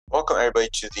Welcome everybody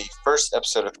to the first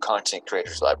episode of Content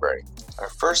Creators Library. Our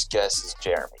first guest is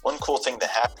Jereme. One cool thing that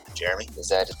happened to Jereme is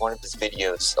that one of his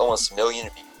videos, almost 1 million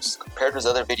views. Compared to his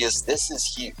other videos, this is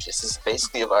huge. This is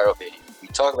basically a viral video. We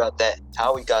talk about that,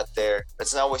 how we got there.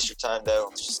 Let's not waste your time though.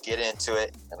 Let's just get into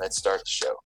it and let's start the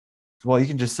show. Well, you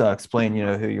can just explain,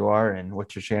 who you are and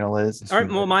what your channel is. All right.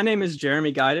 Well, my name is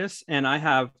Jereme Guidas, and I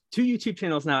have 2 YouTube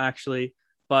channels now, actually.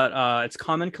 But it's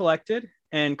Common Collected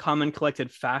and Common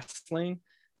Collected Fastlane.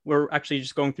 We're actually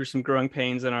just going through some growing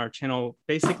pains, and our channel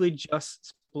basically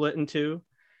just split in 2.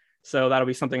 So that'll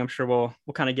be something I'm sure we'll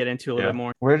kind of get into a little bit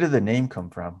more. Where did the name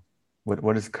come from?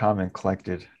 What is Common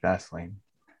Collected Fastlane?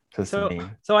 So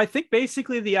I think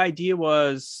basically the idea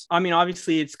was,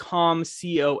 obviously it's COM,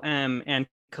 and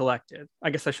collected.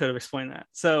 I guess I should have explained that.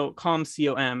 So COM,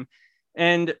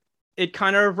 and it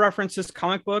kind of references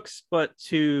comic books, but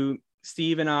to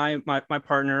Steve and I, my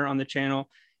partner on the channel,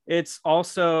 it's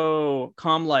also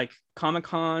like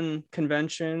Comic-Con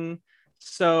convention.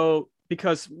 So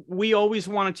because we always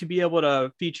wanted to be able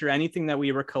to feature anything that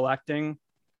we were collecting,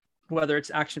 whether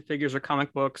it's action figures or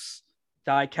comic books,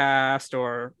 die cast,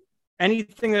 or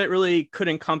anything that really could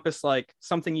encompass like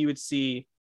something you would see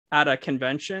at a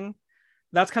convention.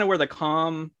 That's kind of where the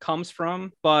com comes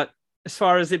from. But as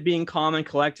far as it being Common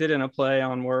Collected and a play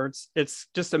on words, it's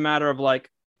just a matter of like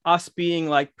us being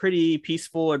like pretty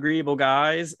peaceful, agreeable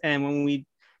guys. And when we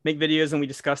make videos and we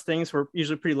discuss things, we're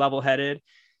usually pretty level-headed.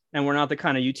 And we're not the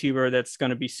kind of YouTuber that's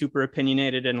going to be super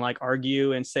opinionated and like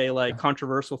argue and say like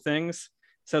controversial things.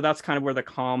 So that's kind of where the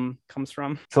com comes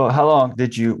from. So when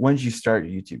did you start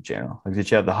your YouTube channel? Like, did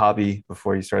you have the hobby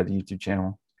before you started the YouTube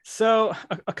channel? So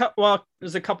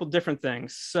there's a couple different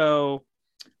things. So,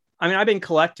 I've been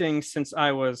collecting since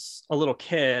I was a little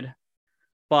kid,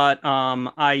 but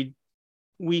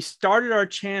we started our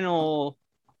channel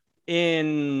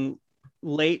in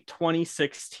late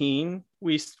 2016.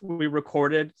 We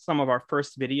recorded some of our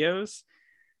first videos.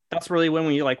 That's really when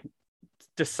we like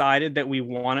decided that we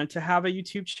wanted to have a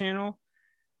YouTube channel.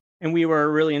 And we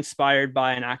were really inspired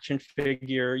by an action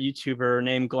figure YouTuber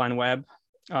named Glenn Webb.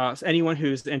 So anyone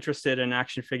who's interested in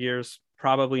action figures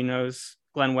probably knows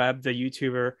Glenn Webb, the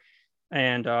YouTuber,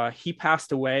 and he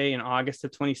passed away in August of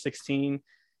 2016.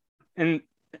 And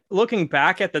looking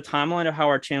back at the timeline of how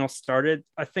our channel started,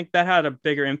 I think that had a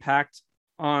bigger impact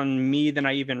on me than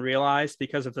I even realized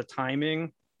because of the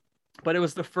timing. But it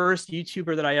was the first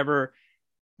YouTuber that I ever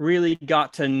really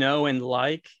got to know and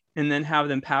like, and then have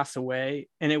them pass away.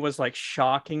 And it was like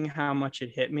shocking how much it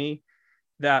hit me.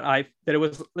 That it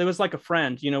was like a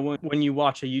friend, when you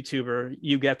watch a YouTuber,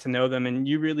 you get to know them and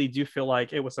you really do feel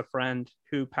like it was a friend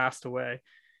who passed away.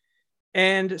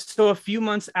 And so a few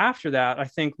months after that, I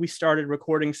think we started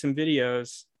recording some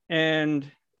videos, and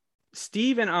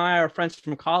Steve and I are friends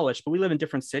from college, but we live in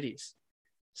different cities.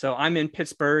 So I'm in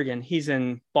Pittsburgh and he's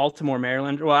in Baltimore,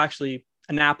 Maryland, well, actually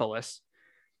Annapolis.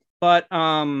 But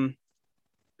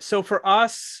so for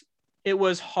us, it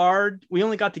was hard. We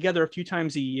only got together a few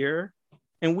times a year.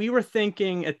 And we were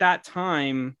thinking at that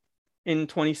time in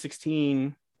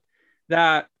 2016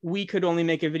 that we could only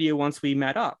make a video once we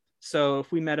met up. So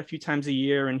if we met a few times a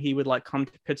year and he would like come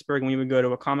to Pittsburgh and we would go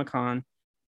to a Comic-Con,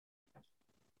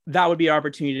 that would be our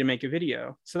opportunity to make a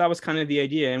video. So that was kind of the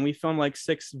idea. And we filmed like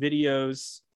 6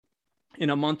 videos in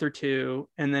a month or 2.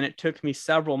 And then it took me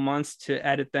several months to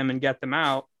edit them and get them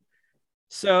out.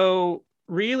 So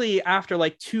really after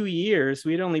like 2 years,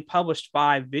 we'd only published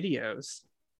 5 videos.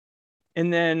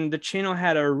 And then the channel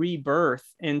had a rebirth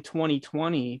in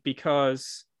 2020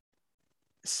 because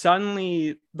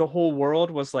suddenly the whole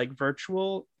world was like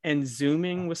virtual and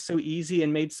Zooming was so easy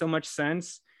and made so much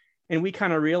sense. And we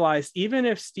kind of realized even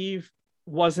if Steve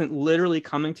wasn't literally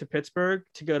coming to Pittsburgh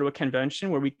to go to a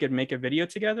convention where we could make a video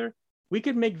together, we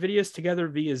could make videos together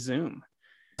via Zoom.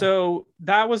 So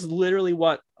that was literally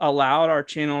what allowed our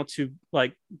channel to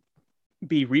like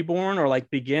be reborn or like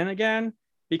begin again,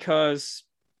 because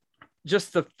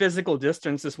just the physical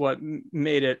distance is what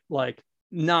made it like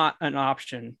not an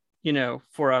option,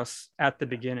 for us at the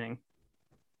beginning.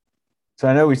 So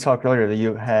I know we talked earlier that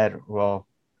you have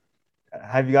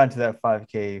you gotten to that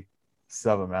 5K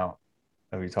sub amount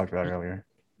that we talked about earlier?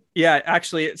 Yeah,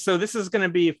 actually. So this is going to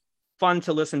be fun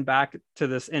to listen back to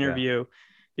this interview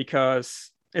because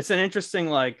it's an interesting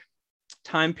like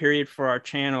time period for our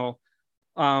channel.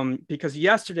 Because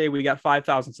yesterday we got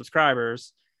 5,000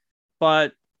 subscribers,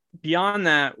 but beyond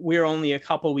that, we're only a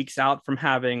couple weeks out from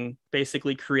having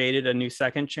basically created a new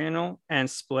second channel and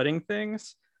splitting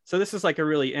things. So this is like a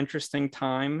really interesting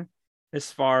time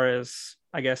as far as,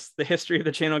 I guess, the history of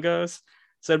the channel goes.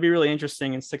 So it'd be really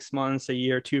interesting in 6 months, a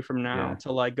year or 2 from now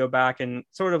to like go back and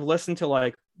sort of listen to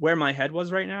like where my head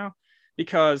was right now,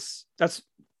 because that's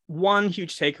one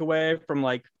huge takeaway from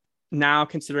like now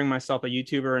considering myself a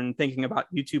YouTuber and thinking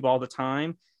about YouTube all the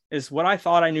time, is what I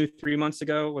thought I knew 3 months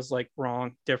ago was like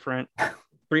wrong, different.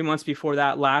 3 months before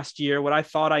that, last year, what I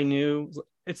thought I knew,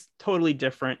 it's totally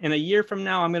different. And a year from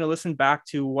now, I'm going to listen back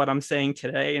to what I'm saying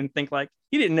today and think like,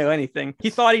 he didn't know anything. He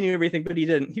thought he knew everything, but he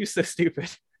didn't. He was so stupid.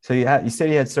 So you said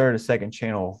you had started a second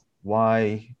channel.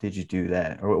 Why did you do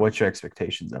that? Or what's your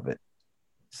expectations of it?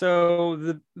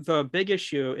 So the big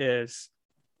issue is,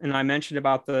 and I mentioned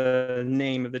about the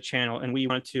name of the channel, and we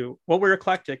wanted to, well, we're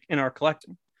eclectic in our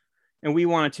collecting, and we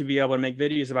wanted to be able to make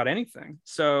videos about anything.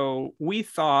 So we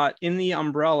thought in the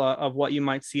umbrella of what you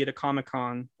might see at a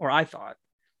Comic-Con, or I thought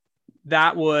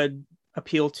that would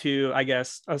appeal to, I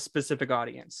guess, a specific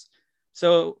audience.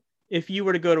 So if you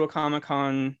were to go to a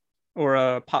Comic-Con or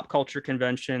a pop culture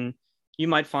convention, you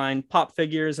might find pop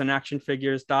figures and action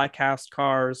figures, die-cast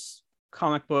cars,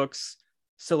 comic books,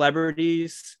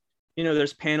 celebrities. You know,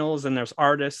 there's panels and there's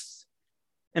artists.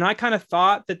 And I kind of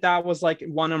thought that that was like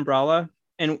one umbrella.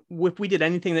 And if we did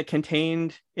anything that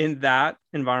contained in that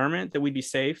environment, that we'd be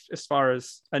safe as far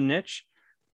as a niche.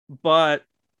 But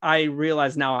I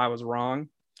realize now I was wrong.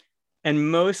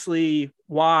 And mostly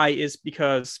why is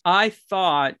because I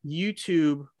thought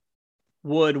YouTube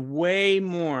would weigh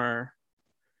more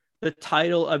the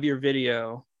title of your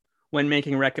video when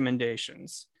making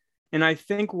recommendations. And I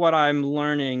think what I'm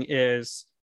learning is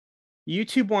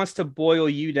YouTube wants to boil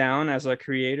you down as a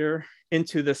creator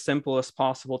into the simplest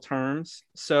possible terms.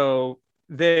 So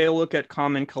they look at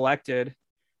Common Collected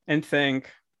and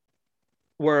think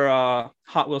we're a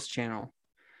Hot Wheels channel,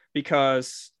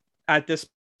 because at this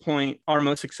point, our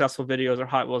most successful videos are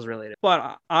Hot Wheels related.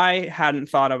 But I hadn't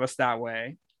thought of us that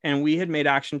way. And we had made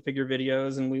action figure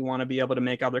videos, and we want to be able to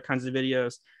make other kinds of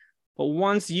videos. But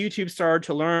once YouTube started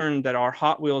to learn that our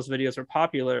Hot Wheels videos are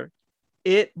popular,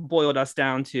 it boiled us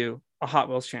down to a Hot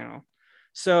Wheels channel.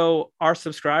 So our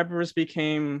subscribers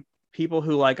became people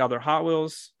who like other Hot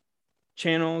Wheels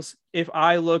channels. If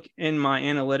I look in my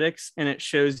analytics and it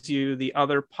shows you the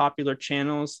other popular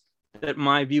channels that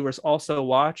my viewers also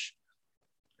watch,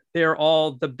 they're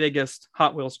all the biggest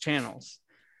Hot Wheels channels.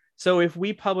 So if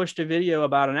we published a video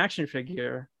about an action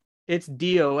figure, it's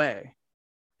DOA.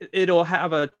 It'll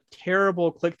have a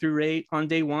terrible click-through rate on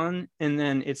day one, and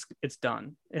then it's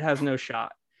done. It has no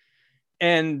shot.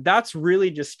 And that's really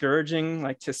discouraging,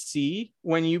 like, to see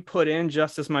when you put in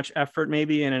just as much effort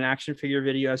maybe in an action figure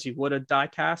video as you would a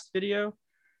die-cast video.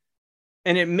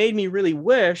 And it made me really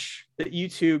wish that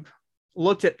YouTube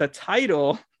looked at the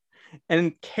title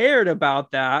and cared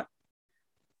about that.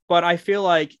 But I feel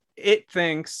like it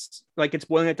thinks, like, it's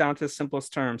boiling it down to the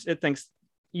simplest terms. It thinks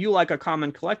you like a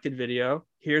Common Collected video,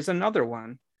 here's another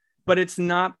one. But it's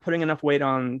not putting enough weight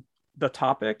on the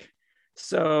topic.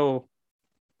 So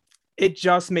it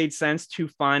just made sense to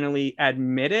finally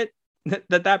admit it,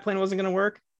 that plan wasn't going to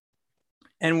work.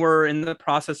 And we're in the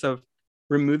process of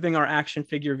removing our action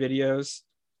figure videos,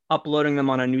 uploading them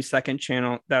on a new second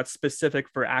channel that's specific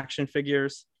for action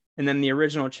figures. And then the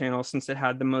original channel, since it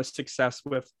had the most success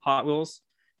with Hot Wheels,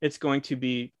 it's going to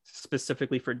be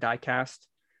specifically for diecast.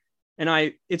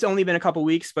 And it's only been a couple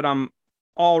weeks, but I'm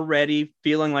already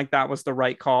feeling like that was the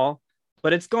right call.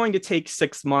 But it's going to take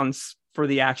 6 months for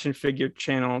the action figure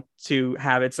channel to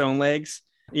have its own legs.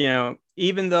 You know,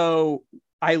 even though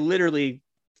I literally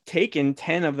taken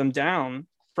 10 of them down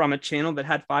from a channel that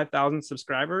had 5,000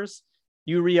 subscribers,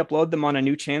 you re-upload them on a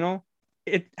new channel,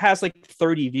 it has like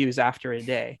 30 views after a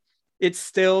day. It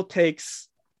still takes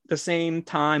the same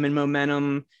time and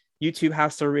momentum. YouTube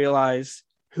has to realize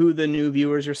who the new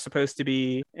viewers are supposed to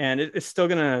be. And it's still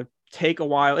going to take a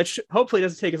while. Hopefully it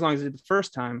doesn't take as long as it did the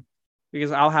first time,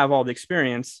 because I'll have all the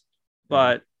experience.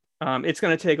 But it's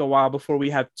going to take a while before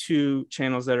we have two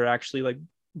channels that are actually like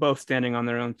both standing on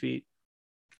their own feet.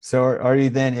 So are you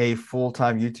then a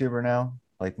full-time YouTuber now,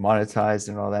 like monetized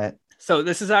and all that? So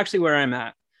this is actually where I'm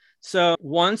at. So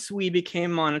once we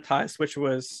became monetized, which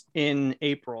was in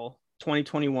April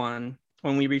 2021,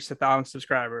 when we reached 1,000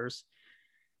 subscribers,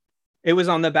 it was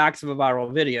on the backs of a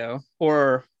viral video,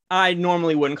 or I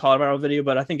normally wouldn't call it a viral video,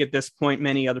 but I think at this point,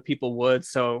 many other people would.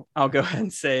 So I'll go ahead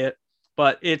and say it.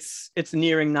 But it's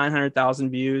nearing 900,000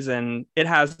 views, and it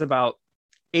has about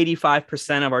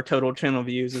 85% of our total channel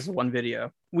views is one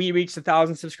video. We reached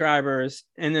 1,000 subscribers,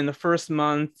 and then the first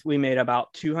month we made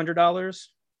about $200.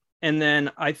 And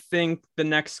then I think the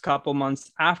next couple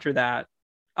months after that,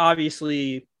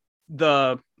 obviously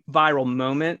the viral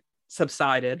moment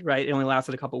subsided, right? It only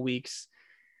lasted a couple weeks,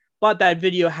 but that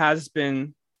video has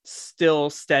been still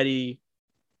steady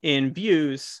in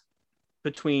views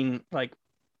between like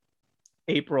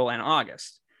April and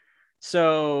August.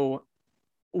 So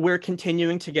we're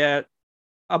continuing to get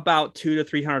about $200 to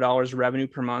 $300 revenue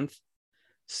per month.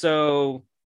 So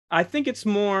I think it's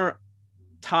more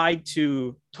tied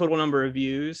to total number of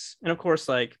views. And of course,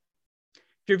 like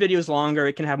if your video is longer,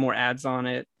 it can have more ads on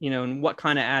it, and what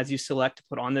kind of ads you select to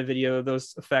put on the video,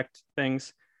 those affect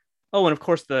things. Oh, and of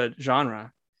course the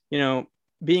genre,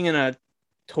 being in a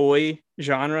toy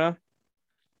genre,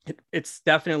 it's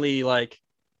definitely like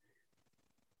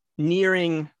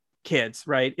nearing kids,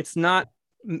 right? It's not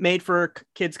made for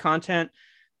kids content,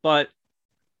 but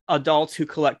adults who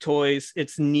collect toys,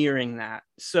 it's nearing that.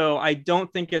 So I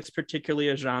don't think it's particularly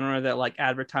a genre that like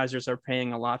advertisers are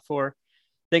paying a lot for.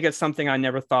 I think it's something I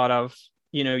never thought of,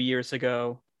 years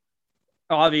ago.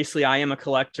 Obviously, I am a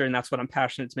collector and that's what I'm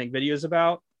passionate to make videos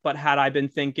about. But had I been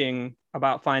thinking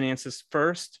about finances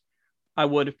first, I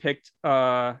would have picked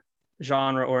a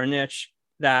genre or a niche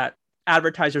that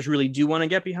advertisers really do want to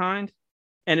get behind.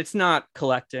 And it's not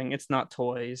collecting, it's not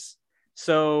toys.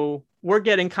 So we're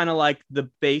getting kind of like the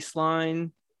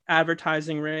baseline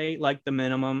advertising rate, like the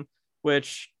minimum,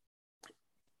 which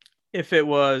if it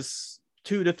was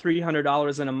 $200 to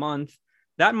 $300 in a month,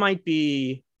 that might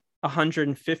be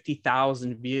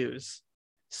 150,000 views.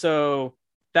 So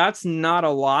that's not a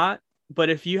lot, but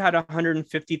if you had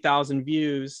 150,000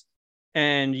 views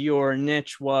and your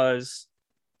niche was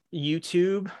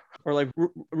YouTube or like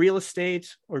real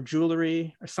estate or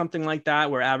jewelry or something like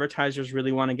that, where advertisers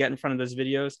really want to get in front of those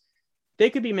videos, they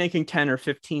could be making 10 or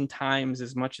 15 times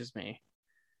as much as me.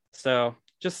 So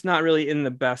just not really in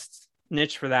the best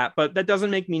niche for that. But that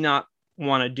doesn't make me not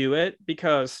want to do it,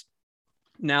 because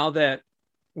now that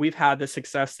we've had the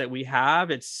success that we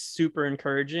have, it's super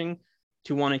encouraging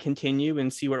to want to continue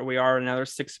and see where we are in another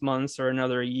 6 months or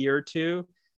another year or two.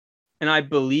 And I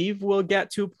believe we'll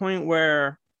get to a point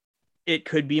where it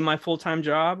could be my full-time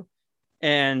job,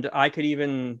 and I could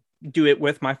even do it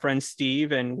with my friend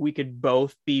Steve, and we could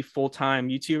both be full-time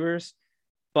YouTubers.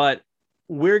 But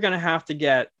we're going to have to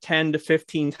get 10 to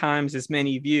 15 times as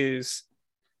many views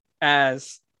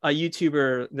as a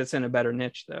YouTuber that's in a better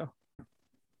niche, though.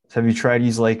 So have you tried to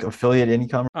use like affiliate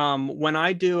income? When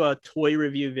I do a toy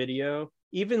review video,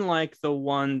 even like the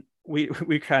one we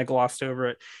kind of glossed over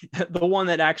it, the one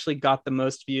that actually got the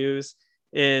most views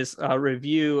is a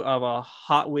review of a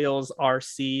Hot Wheels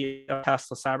RC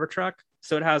Tesla Cybertruck.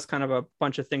 So it has kind of a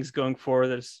bunch of things going for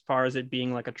it as far as it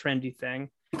being like a trendy thing.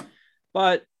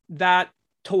 But that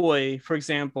toy, for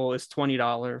example, is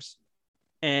 $20.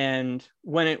 And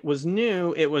when it was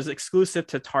new, it was exclusive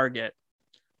to Target.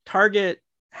 Target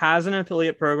has an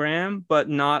affiliate program, but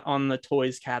not on the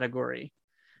toys category.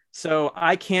 So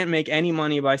I can't make any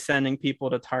money by sending people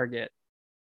to Target.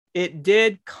 It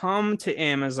did come to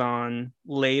Amazon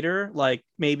later, like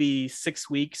maybe 6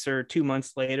 weeks or 2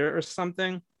 months later or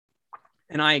something.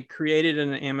 And I created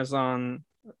an Amazon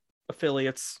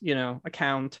affiliates,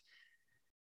 account.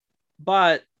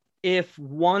 But if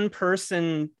one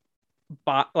person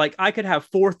bought, like I could have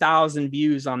 4,000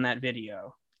 views on that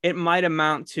video, it might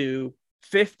amount to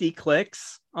 50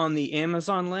 clicks on the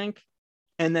Amazon link,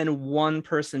 and then one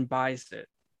person buys it.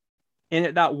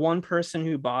 And that one person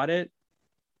who bought it,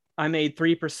 I made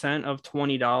 3% of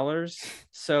 $20.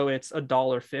 So it's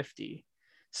 $1.50.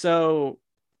 So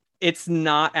it's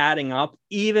not adding up,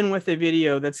 even with a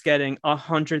video that's getting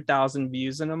 100,000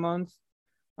 views in a month.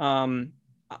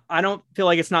 I don't feel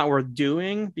like it's not worth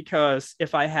doing, because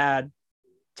if I had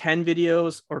 10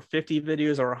 videos or 50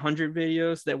 videos or 100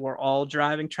 videos that were all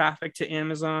driving traffic to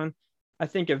Amazon, I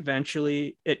think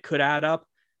eventually it could add up.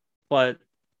 But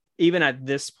even at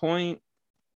this point,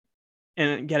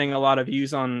 and getting a lot of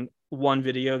views on one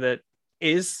video that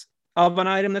is of an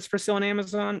item that's for sale on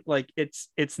Amazon, like it's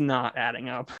not adding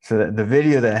up. So the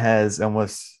video that has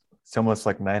almost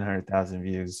like 900,000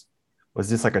 views, was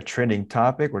this like a trending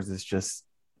topic, or is this just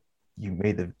you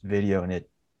made the video and it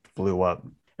blew up?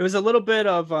 It was a little bit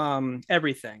of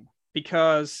everything,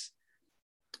 because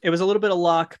it was a little bit of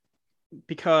luck,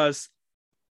 because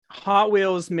Hot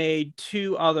Wheels made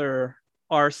two other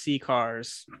RC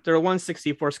cars. They're a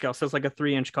 1/64 scale, so it's like a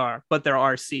 3-inch car, but they're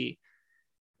RC.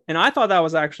 And I thought that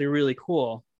was actually really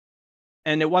cool.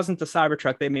 And it wasn't the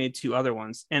Cybertruck. They made two other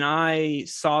ones. And I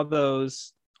saw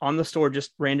those on the store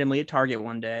just randomly at Target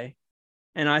one day.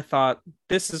 And I thought,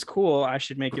 this is cool. I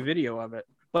should make a video of it.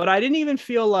 But I didn't even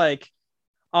feel like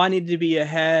I needed to be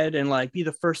ahead and like be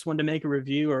the first one to make a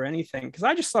review or anything, because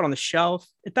I just saw it on the shelf.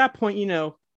 At that point,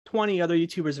 20 other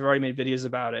YouTubers have already made videos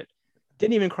about it.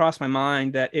 Didn't even cross my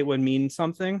mind that it would mean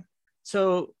something.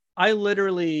 So I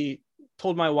literally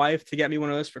told my wife to get me one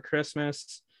of those for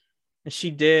Christmas, and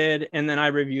she did. And then I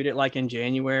reviewed it like in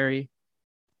January,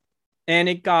 and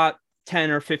it got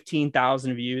 10 or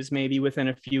 15,000 views maybe within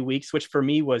a few weeks, which for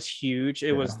me was huge.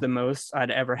 It was Yeah. the most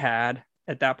I'd ever had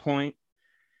at that point.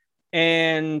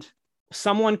 And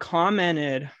someone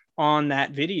commented on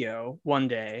that video one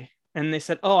day and they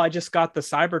said, "Oh, I just got the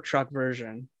Cybertruck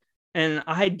version." And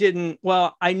I didn't,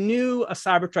 well, I knew a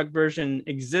Cybertruck version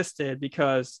existed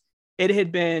because it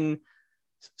had been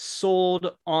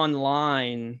sold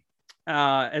online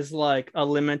as like a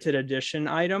limited edition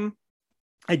item.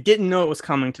 I didn't know it was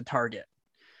coming to Target.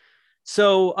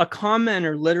 So a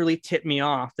commenter literally tipped me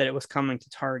off that it was coming to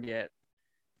Target.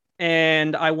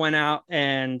 And I went out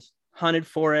and hunted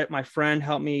for it. My friend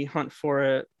helped me hunt for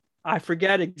it. I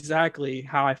forget exactly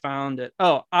how I found it.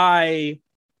 Oh, I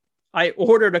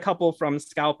ordered a couple from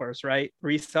scalpers, right?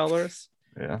 Resellers.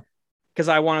 Yeah. Because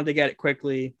I wanted to get it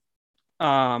quickly.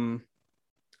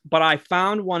 But I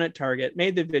found one at Target,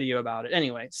 made the video about it.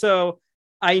 Anyway, so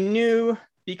I knew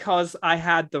because I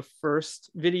had the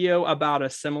first video about a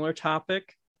similar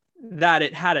topic that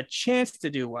it had a chance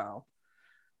to do well.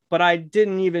 But I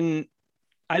didn't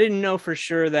know for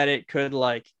sure that it could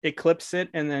like eclipse it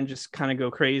and then just kind of go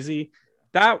crazy.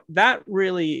 That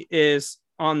really is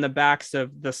on the backs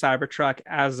of the Cybertruck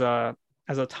as a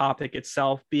topic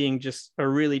itself being just a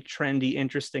really trendy,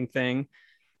 interesting thing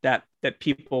that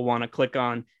people want to click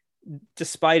on,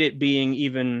 despite it being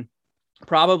even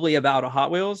probably about a Hot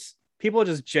Wheels. People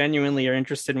just genuinely are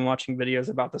interested in watching videos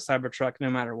about the Cybertruck, no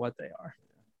matter what they are.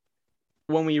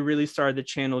 When we really started the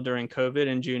channel during COVID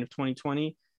in June of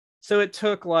 2020, so it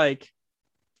took like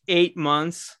 8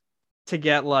 months to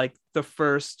get like the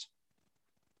first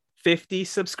 50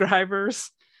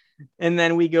 subscribers. And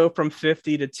then we go from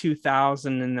 50 to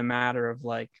 2,000 in the matter of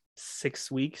like 6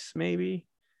 weeks, maybe.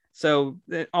 So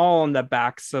all on the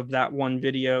backs of that one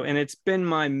video. And it's been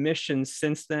my mission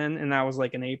since then. And that was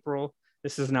like in April.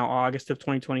 This is now August of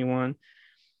 2021,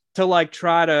 to like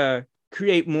try to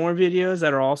create more videos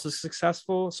that are also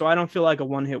successful. So I don't feel like a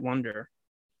one-hit wonder,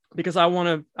 because I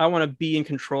want to be in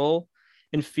control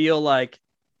and feel like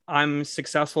I'm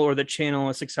successful or the channel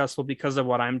is successful because of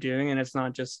what I'm doing. And it's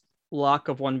not just luck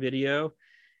of one video.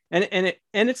 And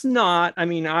it's not, I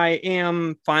mean, I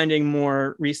am finding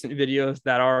more recent videos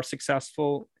that are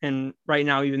successful. And right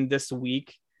now, even this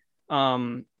week,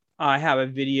 I have a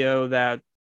video that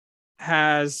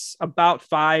has about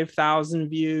 5,000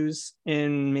 views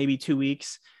in maybe 2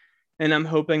 weeks. And I'm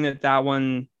hoping that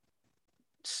one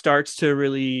starts to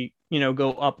really,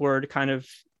 go upward, kind of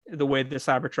the way the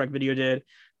Cybertruck video did.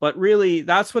 But really,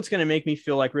 that's what's going to make me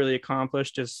feel like really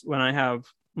accomplished, is when I have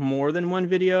more than one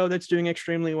video that's doing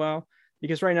extremely well.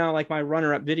 Because right now, like my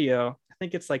runner-up video, I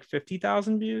think it's like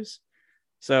 50,000 views.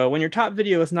 So when your top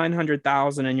video is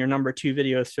 900,000 and your number 2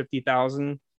 video is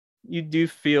 50,000, you do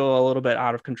feel a little bit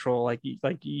out of control, like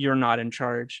you're not in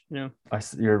charge.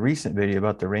 Your recent video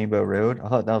about the Rainbow Road, I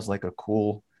thought that was like a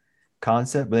cool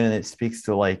concept, but then it speaks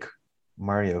to like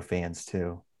Mario fans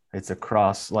too. It's a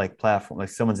cross like platform, like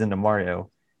someone's into Mario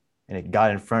and it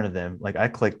got in front of them. Like I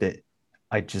clicked it,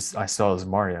 I saw it was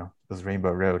Mario, it was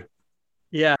Rainbow Road.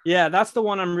 Yeah, that's the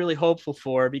one I'm really hopeful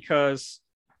for, because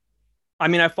I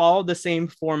mean, I followed the same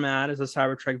format as a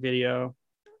Cybertruck video.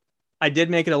 I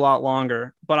did make it a lot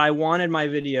longer, but I wanted my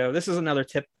video. This is another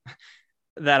tip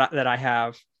that I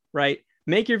have, right?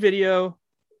 Make your video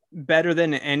better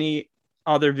than any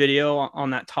other video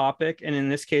on that topic. And in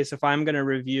this case, if I'm going to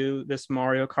review this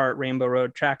Mario Kart Rainbow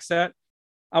Road track set,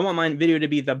 I want my video to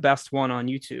be the best one on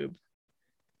YouTube.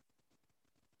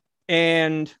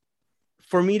 And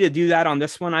for me to do that on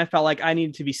this one, I felt like I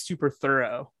needed to be super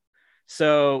thorough.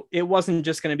 So it wasn't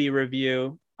just going to be a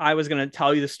review. I was going to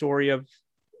tell you the story of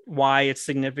why it's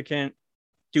significant,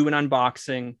 do an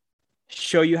unboxing,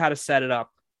 show you how to set it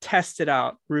up, test it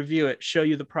out, review it, show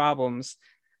you the problems.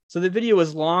 So the video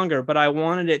was longer, but I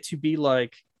wanted it to be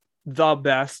like the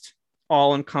best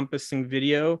all-encompassing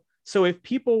video. So if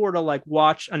people were to like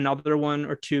watch another one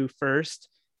or two first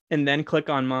and then click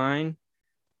on mine,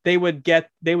 they would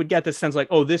get the sense like,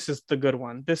 oh, this is the good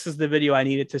one. This is the video I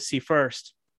needed to see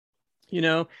first,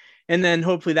 and then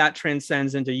hopefully that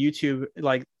transcends into YouTube,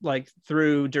 like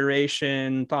through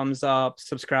duration, thumbs up,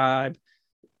 subscribe.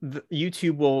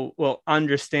 YouTube will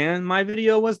understand my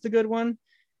video was the good one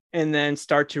and then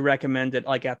start to recommend it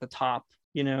like at the top,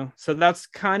 So that's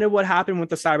kind of what happened with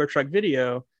the Cybertruck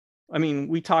video. I mean,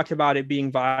 we talked about it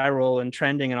being viral and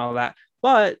trending and all that,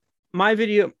 but my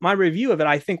review of it,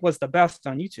 I think, was the best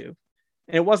on YouTube.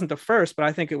 And it wasn't the first, but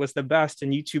I think it was the best,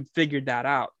 and YouTube figured that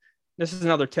out. This is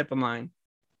another tip of mine.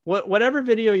 Whatever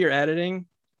video you're editing,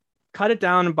 cut it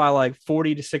down by like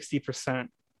 40 to 60%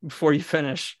 before you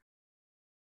finish.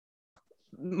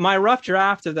 my rough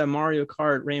draft of that Mario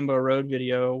Kart Rainbow Road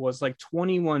video was like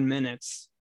 21 minutes.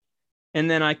 And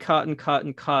then I cut and cut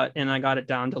and cut, and I got it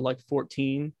down to like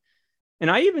 14. And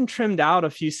I even trimmed out a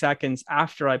few seconds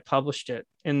after I published it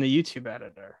in the YouTube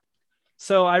editor.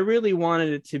 So I really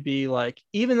wanted it to be like,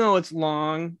 even though it's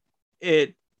long,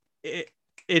 it's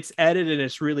edited,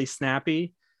 it's really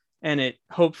snappy, and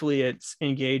hopefully it's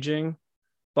engaging.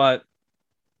 But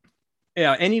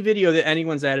yeah, any video that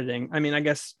anyone's editing, I mean, I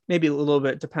guess maybe a little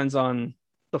bit depends on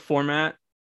the format.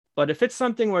 But if it's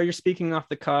something where you're speaking off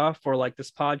the cuff, or like this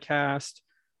podcast,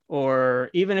 or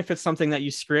even if it's something that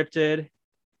you scripted,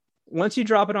 once you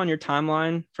drop it on your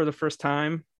timeline for the first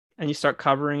time and you start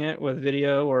covering it with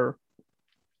video or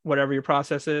whatever your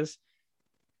process is,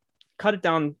 cut it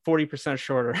down 40%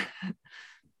 shorter.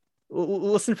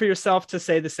 Listen for yourself to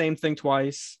say the same thing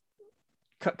twice.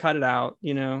 Cut it out.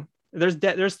 You know,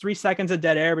 there's 3 seconds of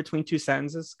dead air between 2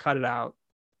 sentences. Cut it out.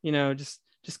 You know, just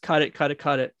cut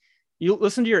it. You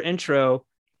listen to your intro.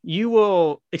 You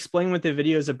will explain what the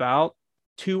video is about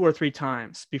 2 or 3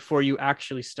 times before you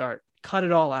actually start. Cut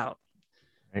it all out.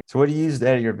 So what do you use to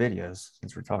edit your videos,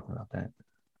 since we're talking about that?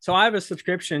 So I have a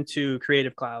subscription to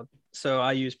Creative Cloud. So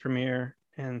I use Premiere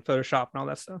and Photoshop and all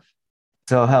that stuff.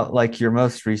 So how, like your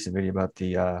most recent video about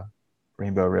the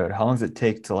Rainbow Road, how long does it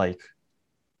take to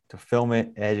film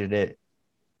it, edit it,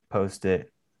 post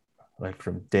it, like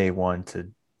from day one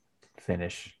to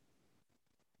finish?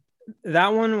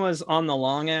 That one was on the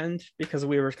long end because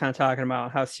we were kind of talking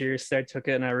about how seriously I took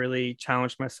it, and I really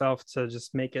challenged myself to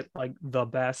just make it like the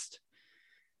best.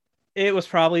 It was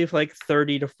probably like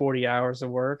 30 to 40 hours of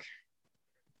work.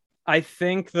 I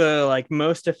think the like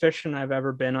most efficient I've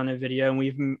ever been on a video, and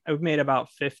we've made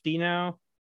about 50 now,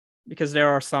 because there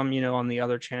are some, you know, on the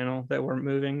other channel that we're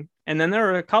moving, and then there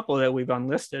are a couple that we've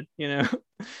unlisted, you know.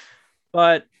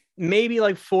 But maybe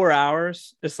like 4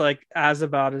 hours is like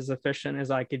about as efficient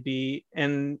as I could be,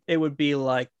 and it would be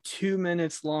like 2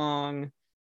 minutes long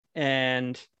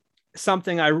and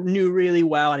something I knew really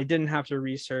well, and I didn't have to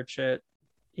research it,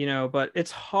 you know. But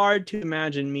it's hard to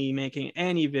imagine me making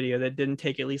any video that didn't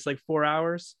take at least like 4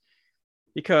 hours,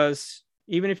 because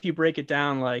even if you break it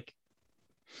down, like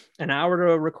an hour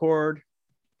to record,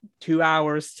 2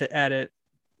 hours to edit,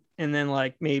 and then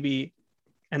like maybe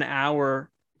an hour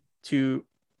to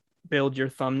build your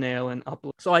thumbnail and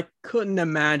upload. So I couldn't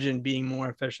imagine being more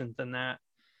efficient than that.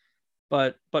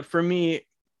 But for me,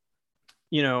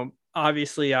 you know,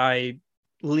 obviously I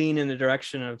lean in the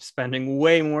direction of spending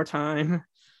way more time.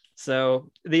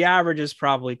 So the average is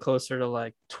probably closer to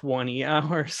like 20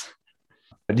 hours.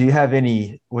 Do you have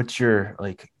what's your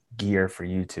like gear for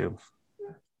YouTube?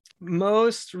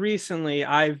 Most recently,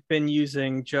 I've been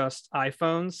using just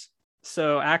iPhones.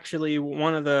 So actually,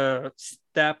 one of the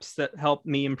steps that helped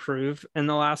me improve in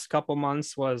the last couple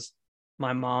months was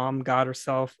my mom got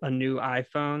herself a new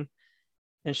iPhone,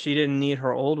 and she didn't need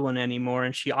her old one anymore.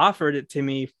 And she offered it to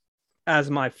me as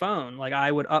my phone. Like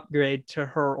I would upgrade to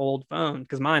her old phone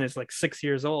because mine is like 6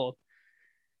 years old.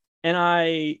 And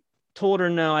I told her,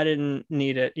 no, I didn't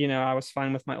need it. You know, I was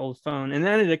fine with my old phone. And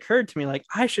then it occurred to me, like,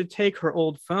 I should take her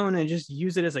old phone and just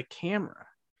use it as a camera.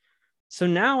 So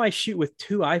now I shoot with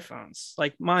 2 iPhones.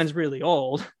 Like mine's really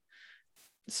old.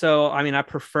 So, I mean, I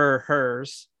prefer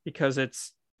hers because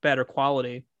it's better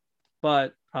quality.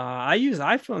 But I use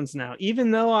iPhones now,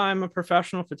 even though I'm a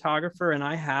professional photographer and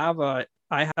I have a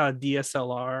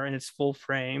DSLR and it's full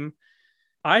frame.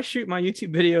 I shoot my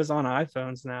YouTube videos on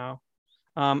iPhones now.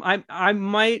 I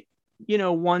might, you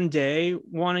know, one day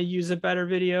want to use a better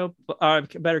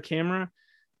better camera,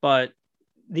 but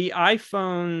the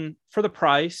iPhone, for the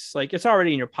price, like it's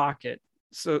already in your pocket.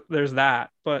 So there's that.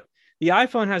 But the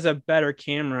iPhone has a better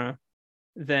camera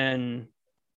than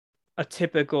a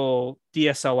typical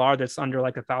DSLR that's under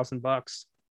like $1,000.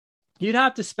 You'd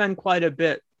have to spend quite a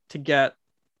bit to get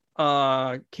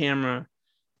a camera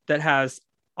that has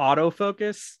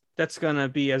autofocus that's going to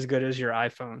be as good as your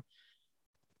iPhone.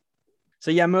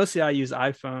 So yeah, mostly I use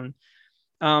iPhone.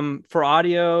 For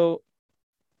audio,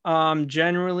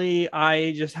 generally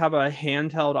I just have a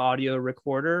handheld audio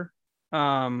recorder.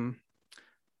 I'm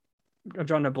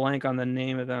drawing a blank on the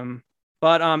name of them,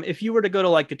 but if you were to go to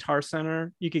like Guitar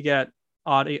Center, you could get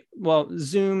audio. Well,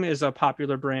 Zoom is a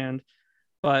popular brand,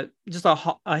 but just a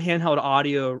handheld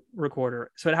audio recorder.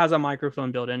 So it has a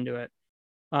microphone built into it.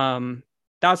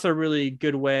 That's a really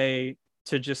good way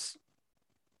to just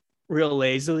real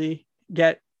lazily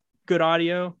get good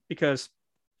audio, because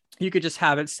you could just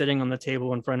have it sitting on the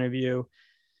table in front of you.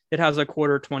 It has a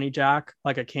 1/4-20 jack,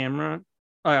 like a camera.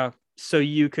 So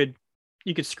you could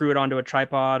screw it onto a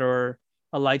tripod or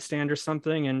a light stand or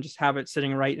something and just have it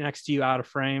sitting right next to you out of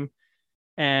frame.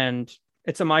 And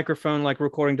it's a microphone like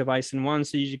recording device in one.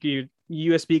 So you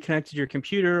USB connect to your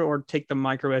computer or take the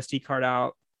micro SD card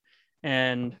out,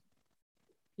 and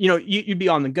you'd be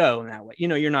on the go in that way.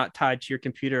 You're not tied to your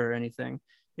computer or anything,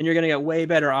 and you're going to get way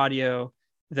better audio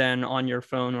than on your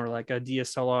phone or like a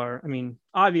DSLR. I mean,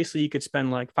 obviously you could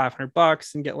spend like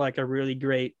 $500 and get like a really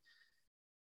great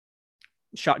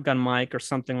shotgun mic or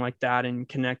something like that and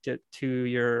connect it to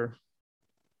your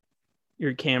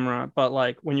camera. But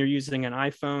like when you're using an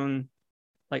iPhone,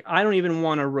 like I don't even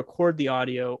want to record the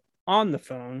audio on the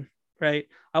phone, right?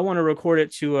 I want to record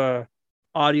it to a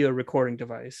audio recording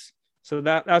device. So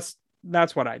that's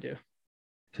what I do.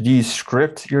 So do you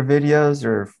script your videos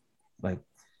or like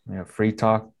free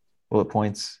talk, bullet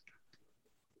points?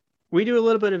 We do a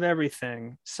little bit of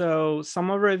everything. So some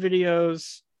of our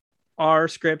videos are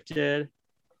scripted.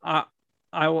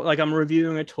 I'm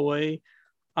reviewing a toy.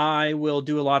 I will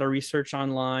do a lot of research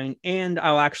online, and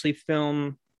I'll actually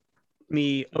film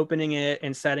me opening it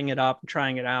and setting it up,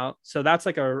 trying it out. So that's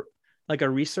like a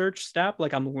research step.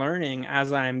 Like I'm learning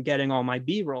as I'm getting all my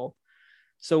B-roll.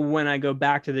 So when I go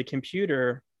back to the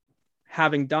computer,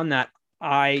 having done that,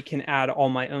 I can add all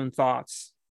my own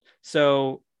thoughts.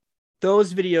 So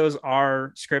those videos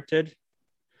are scripted,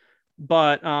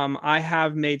 but I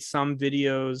have made some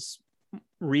videos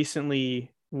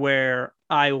recently where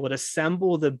I would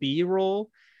assemble the B-roll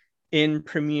in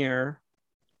Premiere,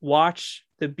 watch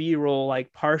the B-roll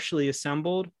like partially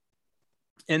assembled,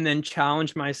 and then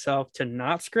challenge myself to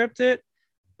not script it,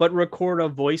 but record a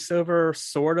voiceover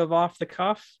sort of off the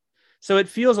cuff. So it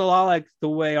feels a lot like the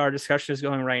way our discussion is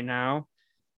going right now.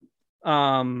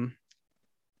 But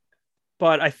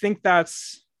I think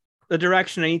that's the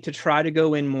direction I need to try to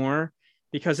go in more,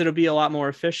 because it'll be a lot more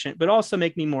efficient, but also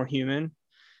make me more human.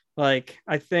 Like,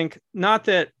 I think not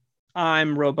that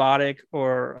I'm robotic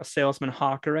or a salesman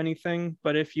hawk or anything,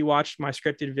 but if you watch my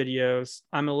scripted videos,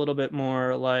 I'm a little bit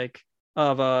more like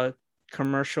of a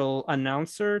commercial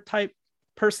announcer type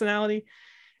personality.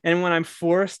 And when I'm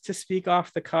forced to speak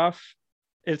off the cuff,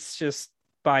 it's just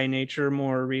by nature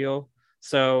more real.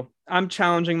 So I'm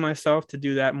challenging myself to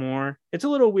do that more. It's a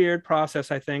little weird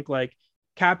process, I think, like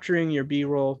capturing your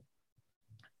B-roll,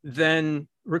 then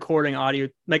recording audio,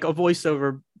 like a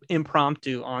voiceover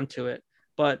impromptu onto it.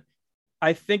 But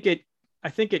I think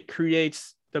it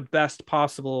creates the best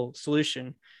possible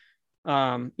solution,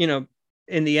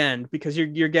 in the end, because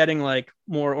you're getting like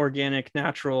more organic,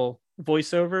 natural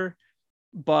voiceover,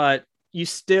 but you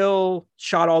still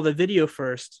shot all the video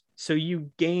first. So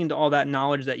you gained all that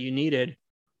knowledge that you needed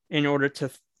in order to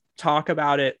talk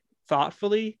about it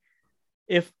thoughtfully.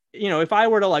 If I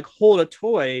were to like hold a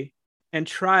toy and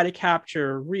try to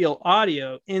capture real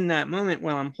audio in that moment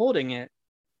while I'm holding it,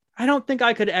 I don't think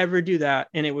I could ever do that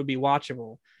and it would be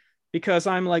watchable, because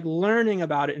I'm like learning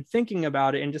about it and thinking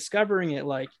about it and discovering it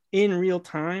like in real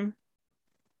time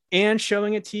and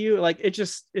showing it to you. Like it's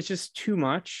just too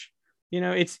much.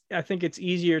 I think it's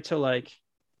easier to like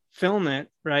film it,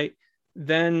 right?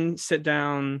 Then sit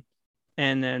down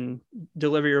and then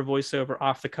deliver your voiceover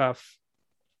off the cuff,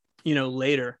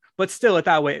 later. But still,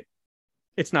 that way,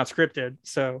 it's not scripted.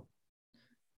 So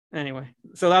anyway,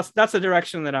 so that's the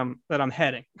direction that I'm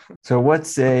heading. So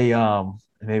what's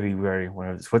maybe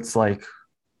what's like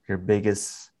your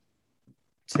biggest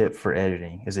tip for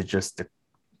editing? Is it just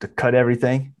to cut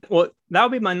everything? Well, that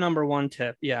would be my number one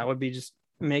tip. Yeah, it would be just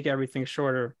make everything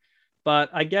shorter.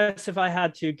 But I guess if I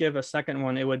had to give a second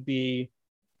one, it would be,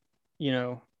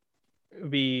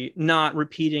 not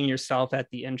repeating yourself at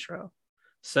the intro.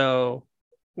 So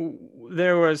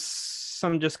there was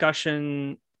some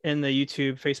discussion in the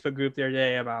YouTube Facebook group the other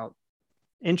day about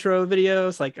intro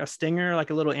videos, like a stinger, like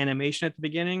a little animation at the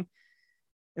beginning.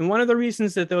 And one of the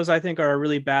reasons that those I think are a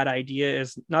really bad idea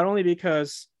is not only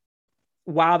because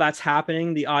while that's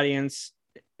happening, the audience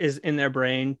is in their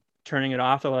brain turning it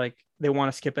off, or like they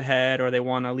want to skip ahead or they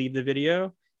want to leave the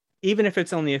video, even if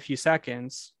it's only a few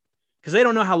seconds, because they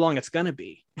don't know how long it's going to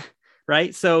be.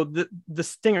 Right. So the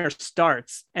stinger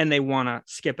starts and they want to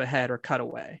skip ahead or cut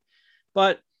away.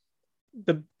 But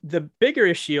the bigger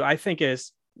issue, I think,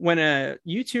 is when a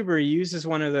YouTuber uses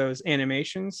one of those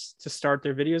animations to start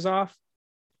their videos off,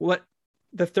 what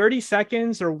the 30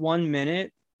 seconds or 1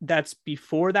 minute that's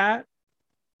before that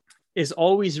is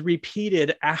always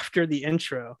repeated after the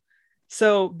intro.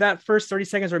 So that first 30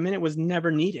 seconds or a minute was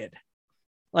never needed.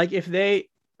 Like if they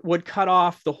would cut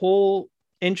off the whole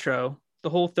intro, the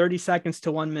whole 30 seconds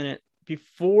to 1 minute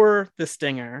before the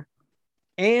stinger,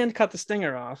 and cut the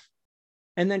stinger off,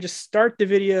 and then just start the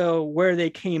video where they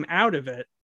came out of it,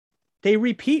 they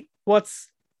repeat what's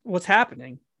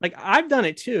happening. Like I've done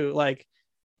it too. Like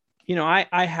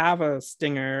I have a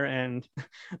stinger and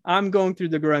I'm going through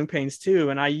the growing pains too.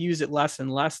 And I use it less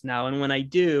and less now. And when I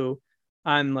do,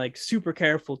 I'm like super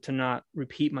careful to not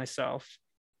repeat myself.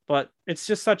 But it's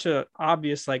just such a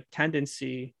obvious like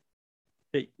tendency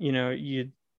that,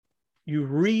 you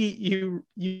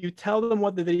tell them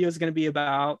what the video is going to be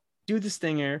about, do the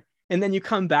stinger, and then you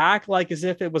come back like as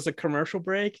if it was a commercial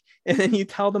break, and then you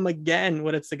tell them again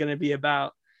what it's going to be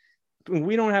about.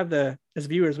 We don't have as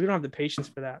viewers, we don't have the patience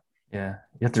for that. Yeah,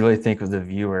 you have to really think of the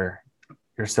viewer,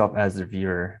 yourself as the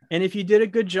viewer. And if you did a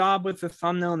good job with the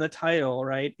thumbnail and the title,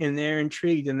 right, and they're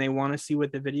intrigued and they want to see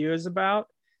what the video is about,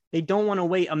 they don't want to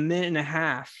wait a minute and a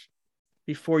half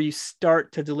before you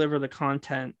start to deliver the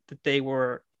content that they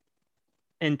were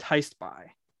enticed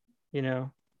by,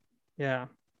 Yeah.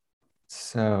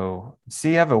 So,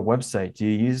 you have a website. Do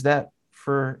you use that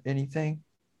for anything?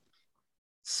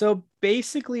 So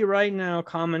basically right now,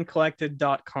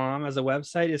 commoncollected.com as a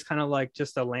website is kind of like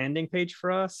just a landing page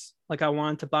for us. Like I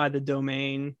wanted to buy the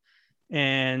domain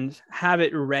and have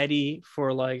it ready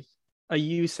for like a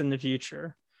use in the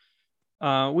future.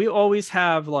 We always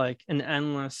have like an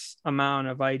endless amount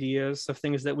of ideas of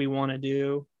things that we want to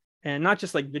do, and not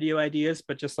just like video ideas,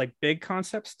 but just like big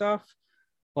concept stuff.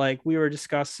 Like we were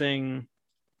discussing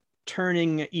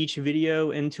turning each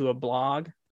video into a blog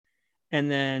and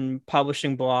then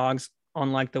publishing blogs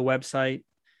on like the website,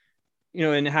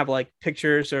 and have like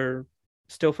pictures or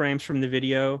still frames from the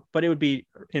video, but it would be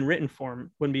in written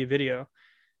form, wouldn't be a video.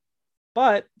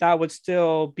 But that would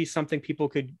still be something people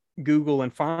could Google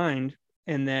and find,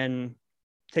 and then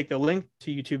take the link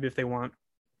to YouTube if they want.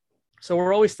 So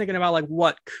we're always thinking about like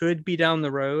what could be down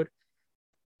the road.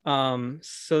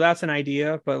 So that's an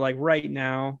idea, but like right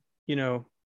now,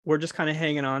 we're just kind of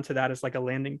hanging on to that as like a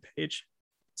landing page.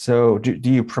 So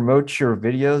do you promote your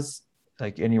videos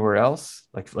like anywhere else?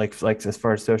 Like as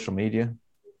far as social media?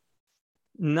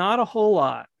 Not a whole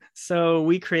lot. So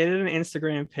we created an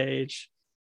Instagram page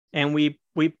and we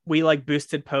like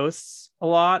boosted posts a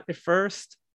lot at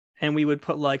first, and we would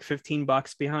put like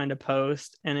 $15 behind a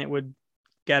post and it would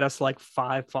get us like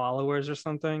 5 followers or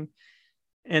something.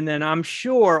 And then I'm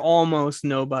sure almost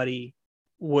nobody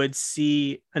would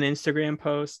see an Instagram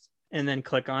post and then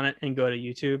click on it and go to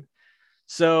YouTube.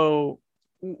 So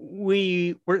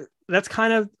we're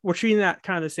treating that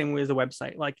kind of the same way as the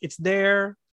website. Like it's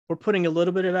there, we're putting a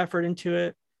little bit of effort into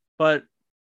it, but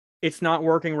it's not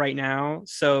working right now.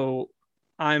 So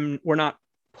we're not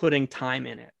putting time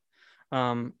in it.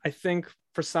 I think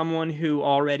for someone who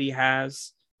already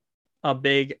has a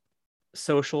big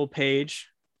social page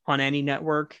on any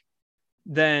network,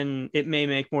 then it may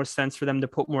make more sense for them to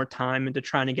put more time into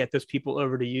trying to get those people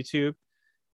over to YouTube.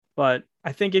 But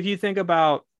I think if you think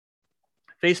about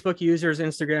Facebook users,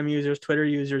 Instagram users, Twitter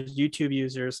users, YouTube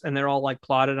users, and they're all like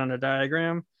plotted on a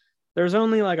diagram, there's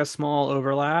only like a small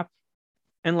overlap.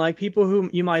 And like people who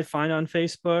you might find on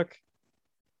Facebook,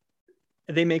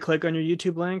 they may click on your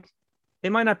YouTube link. They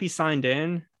might not be signed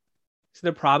in, so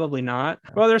they're probably not.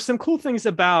 Well, there's some cool things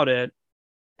about it.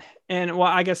 And well,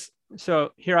 I guess,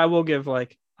 so here I will give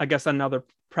like, I guess another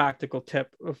practical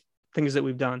tip of things that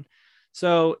we've done.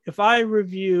 So if I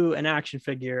review an action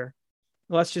figure,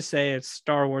 let's just say it's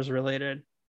Star Wars related,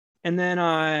 and then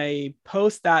I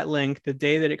post that link the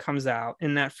day that it comes out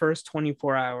in that first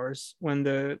 24 hours when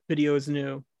the video is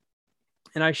new,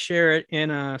 and I share it in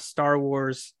a Star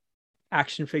Wars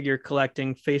action figure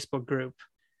collecting Facebook group,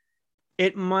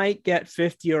 it might get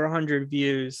 50 or 100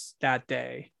 views that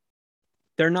day.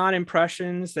 They're not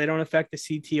impressions, they don't affect the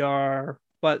CTR,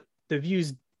 but the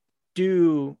views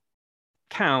do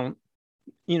count,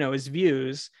 as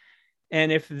views. And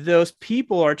if those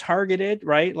people are targeted,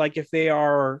 right, like if they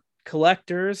are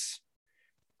collectors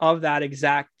of that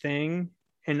exact thing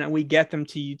and we get them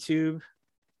to YouTube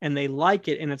and they like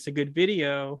it and it's a good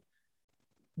video,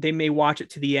 they may watch it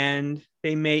to the end.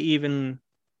 They may even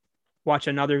watch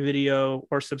another video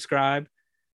or subscribe.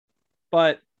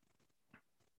 But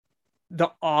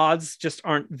the odds just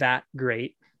aren't that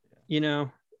great,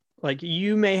 like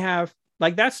you may have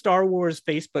like that Star Wars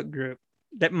Facebook group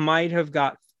that might have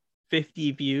got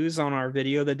 50 views on our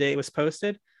video the day it was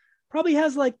posted, probably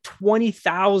has like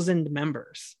 20,000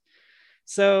 members.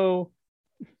 So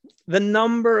the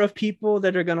number of people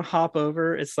that are going to hop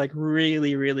over, it's like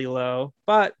really, really low.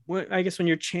 But I guess when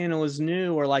your channel is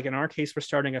new, or like in our case, we're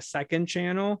starting a second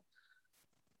channel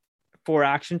for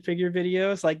action figure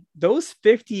videos, like those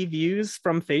 50 views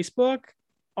from Facebook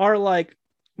are like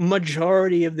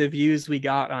majority of the views we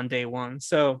got on day one.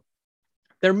 So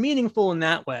they're meaningful in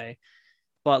that way.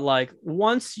 But like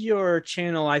once your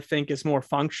channel, I think, is more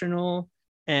functional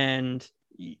and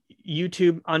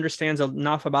YouTube understands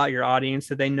enough about your audience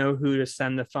that they know who to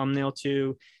send the thumbnail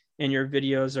to, and your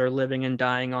videos are living and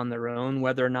dying on their own,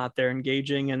 whether or not they're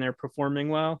engaging and they're performing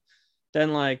well.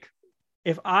 Then like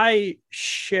if I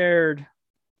shared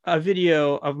a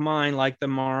video of mine, like the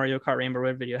Mario Kart Rainbow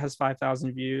Road video, has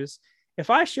 5,000 views. If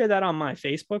I share that on my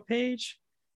Facebook page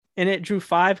and it drew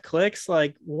 5 clicks,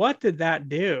 like what did that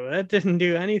do? That didn't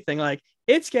do anything. Like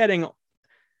it's getting,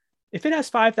 if it has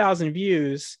 5,000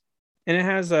 views and it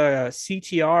has a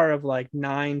CTR of like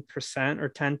 9% or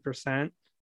 10%,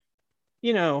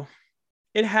 you know,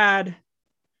 it had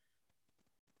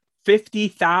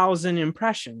 50,000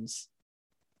 impressions.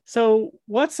 So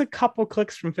what's a couple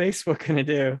clicks from Facebook going to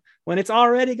do when it's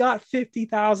already got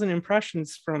 50,000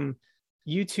 impressions from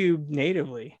YouTube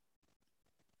natively?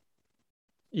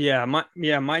 Yeah,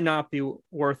 might not be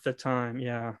worth the time.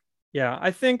 Yeah.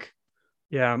 I think,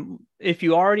 if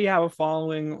you already have a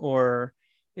following, or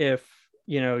if,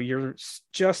 you're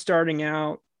just starting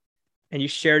out and you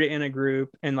shared it in a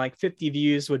group, and like 50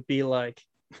 views would be like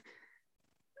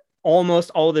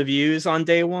almost all the views on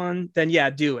day one, then yeah,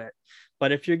 do it.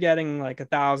 But if you're getting like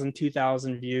 1,000,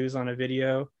 2,000 views on a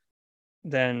video,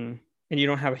 then, and you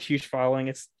don't have a huge following,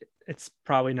 it's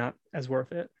probably not as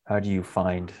worth it. How do you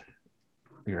find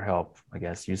your help? I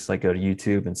guess you just like go to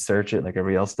YouTube and search it like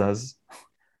everybody else does.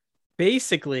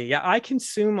 Basically, yeah, I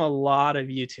consume a lot of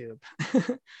YouTube,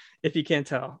 if you can't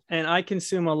tell. And I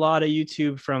consume a lot of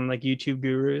YouTube from like YouTube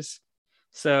gurus.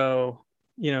 So,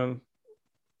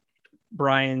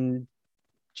 Brian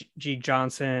G.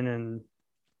 Johnson and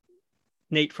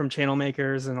Nate from Channel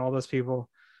Makers and all those people.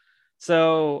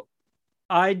 So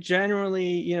I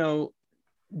generally,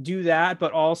 do that,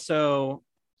 but also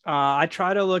I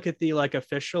try to look at the like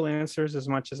official answers as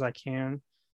much as I can,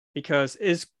 because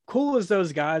as cool as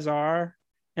those guys are,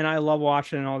 and I love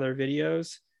watching all their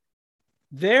videos,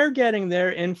 they're getting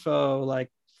their info like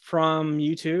from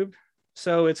YouTube.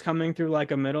 So it's coming through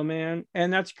like a middleman.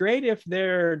 And that's great if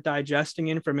they're digesting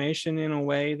information in a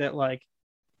way that like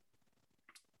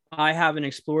I haven't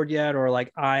explored yet, or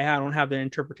like I don't have the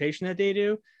interpretation that they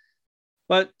do.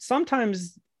 But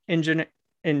sometimes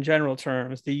in general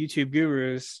terms, the YouTube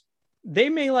gurus, they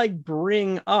may like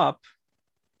bring up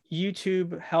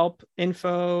YouTube help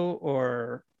info,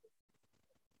 or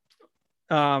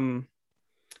I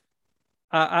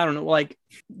don't know, like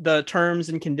the terms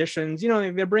and conditions,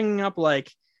 they're bringing up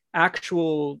like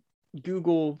actual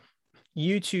Google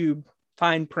YouTube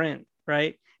fine print,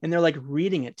 right? And they're like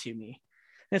reading it to me.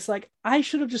 And it's like, I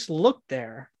should have just looked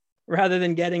there rather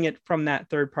than getting it from that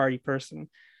third party person.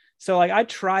 So like I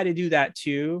try to do that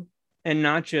too, and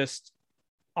not just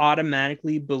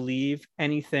automatically believe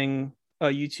anything a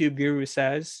YouTube guru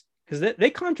says, because they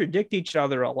contradict each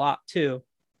other a lot too.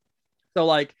 So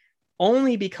like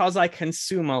only because I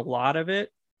consume a lot of it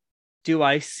do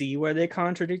I see where they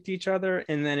contradict each other.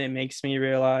 And then it makes me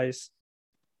realize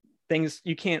things,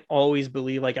 you can't always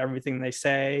believe like everything they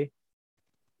say,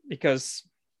 because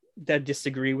they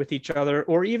disagree with each other.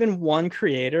 Or even one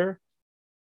creator,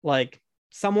 like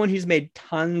someone who's made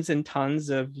tons and tons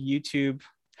of YouTube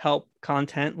help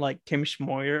content, like Tim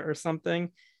Schmoyer or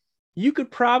something, you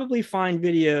could probably find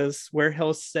videos where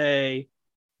he'll say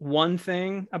one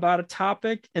thing about a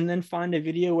topic and then find a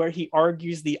video where he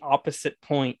argues the opposite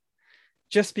point,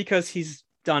 just because he's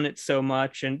done it so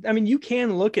much. And I mean, you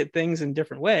can look at things in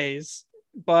different ways,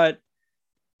 but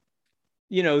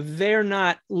they're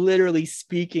not literally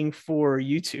speaking for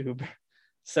YouTube.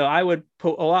 So I would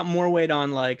put a lot more weight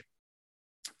on like,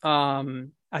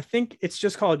 I think it's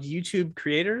just called YouTube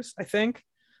creators. I think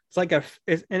it's like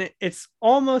it's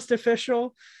almost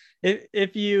official.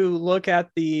 If you look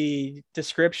at the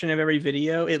description of every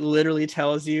video, it literally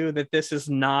tells you that this is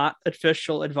not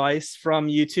official advice from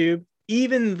YouTube,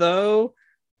 even though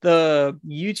the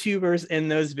YouTubers in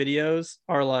those videos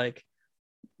are like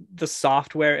the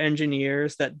software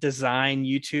engineers that design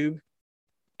YouTube,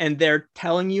 and they're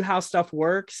telling you how stuff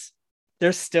works.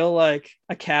 There's still like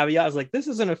a caveat. I was like, this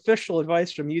isn't official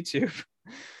advice from YouTube.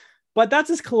 But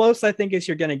that's as close, I think, as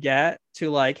you're going to get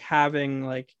to like having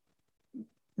like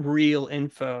real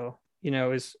info,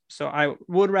 is. So I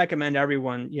would recommend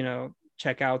everyone,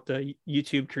 check out the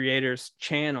YouTube creators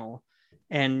channel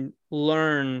and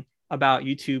learn about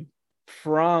YouTube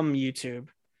from YouTube,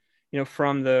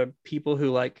 from the people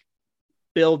who like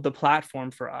build the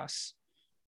platform for us.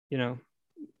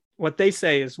 What they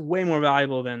say is way more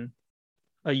valuable than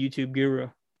a YouTube guru.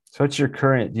 So what's your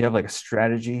current, do you have like a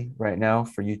strategy right now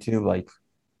for YouTube? Like,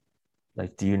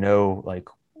 do you know like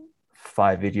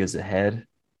 5 videos ahead,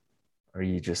 or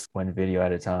you just one video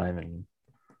at a time? And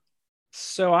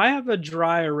So I have a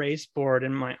dry erase board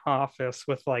in my office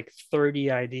with like 30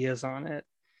 ideas on it.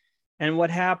 And what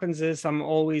happens is I'm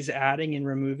always adding and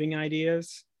removing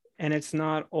ideas, and it's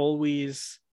not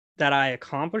always that I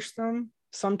accomplish them.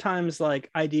 Sometimes like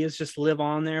ideas just live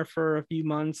on there for a few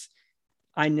months.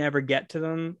 I never get to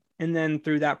them. And then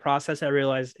through that process, I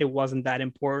realized it wasn't that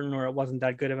important or it wasn't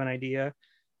that good of an idea.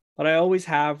 But I always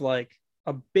have like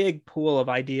a big pool of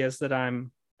ideas that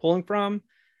I'm pulling from.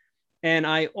 And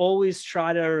I always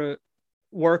try to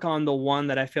work on the one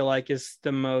that I feel like is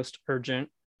the most urgent.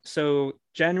 So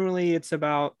generally, it's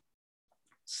about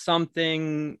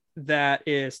something that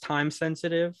is time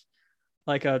sensitive,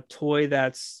 like a toy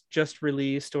that's just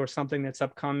released or something that's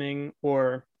upcoming.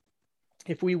 Or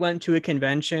if we went to a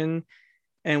convention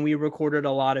and we recorded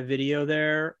a lot of video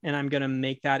there, and I'm going to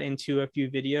make that into a few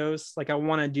videos, like I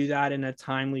want to do that in a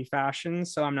timely fashion.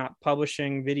 So I'm not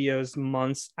publishing videos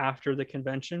months after the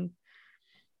convention.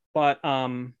 But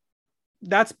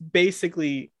that's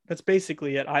basically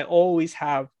it. I always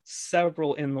have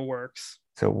several in the works.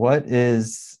 So what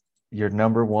is your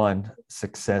number one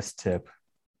success tip?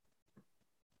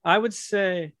 I would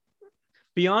say,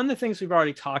 beyond the things we've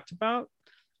already talked about,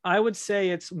 I would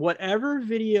say it's whatever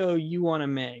video you want to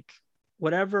make,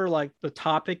 whatever like the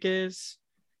topic is,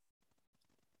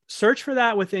 search for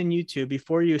that within YouTube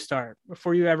before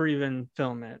you ever even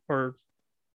film it or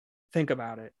think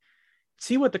about it.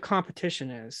 See what the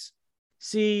competition is.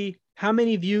 See how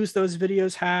many views those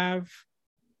videos have,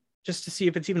 just to see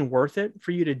if it's even worth it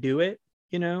for you to do it,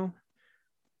 you know?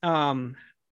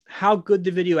 How good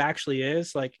the video actually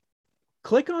is. Like,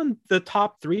 click on the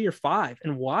top 3 or 5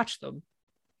 and watch them.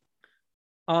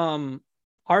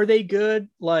 Are they good?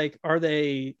 Like, are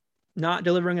they not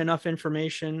delivering enough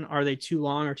information? Are they too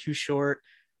long or too short?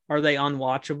 Are they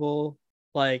unwatchable?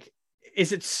 Like,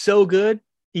 is it so good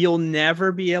you'll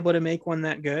never be able to make one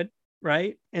that good,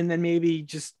 right? And then maybe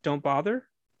just don't bother.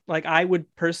 Like, I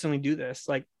would personally do this,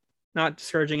 like, not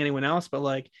discouraging anyone else, but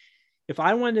like, if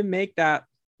I wanted to make that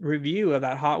review of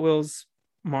that Hot Wheels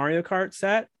Mario Kart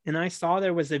set and I saw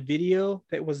there was a video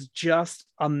that was just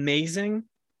amazing,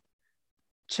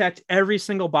 checked every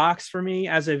single box for me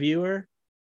as a viewer,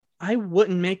 I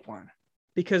wouldn't make one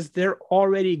because there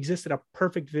already existed a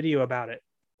perfect video about it.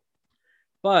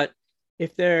 But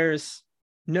if there's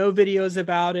no videos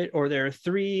about it, or there are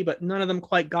 3, but none of them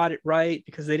quite got it right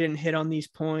because they didn't hit on these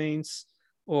points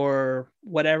or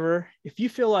whatever, if you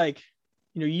feel like,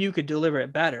 you know, you could deliver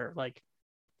it better, like,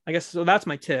 I guess, so that's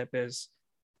my tip is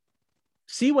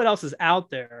see what else is out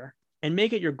there and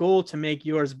make it your goal to make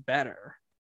yours better.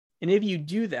 And if you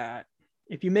do that,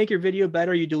 if you make your video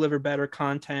better, you deliver better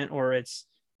content, or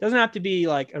doesn't have to be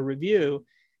like a review.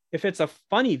 If it's a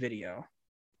funny video,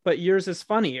 but yours is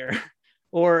funnier,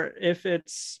 or if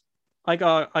it's like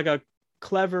a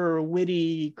clever,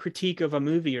 witty critique of a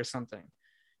movie or something,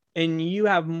 and you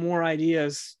have more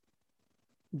ideas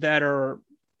that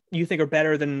you think are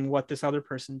better than what this other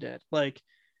person did. Like,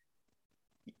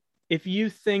 if you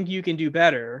think you can do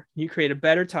better, you create a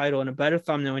better title and a better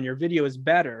thumbnail and your video is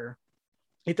better.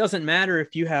 It doesn't matter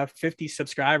if you have 50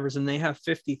 subscribers and they have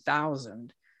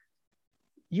 50,000.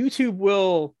 YouTube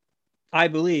will, I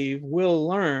believe, will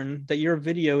learn that your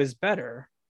video is better,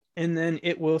 and then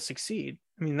it will succeed.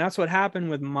 I mean, that's what happened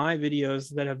with my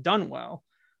videos that have done well.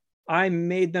 I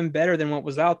made them better than what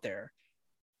was out there,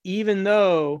 even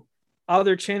though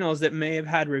other channels that may have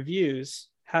had reviews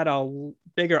had a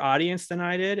bigger audience than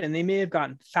I did, and they may have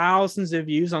gotten thousands of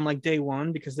views on like day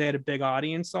one because they had a big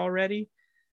audience already.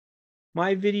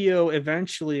 My video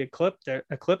eventually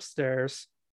eclipsed theirs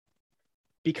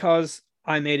because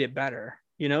I made it better,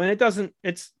 you know. And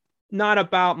it's not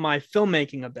about my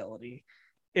filmmaking ability.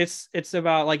 It's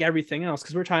about like everything else,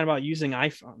 because we're talking about using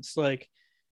iPhones. Like,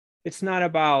 it's not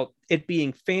about it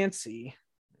being fancy.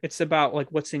 It's about like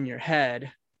what's in your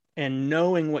head and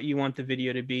knowing what you want the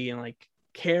video to be and like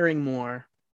caring more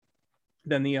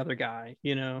than the other guy,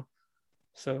 you know.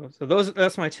 So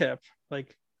that's my tip.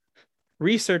 Like,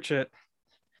 research it.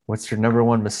 What's your number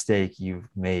one mistake you've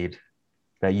made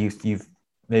that you've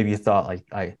maybe you thought like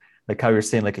how you were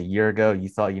saying like a year ago you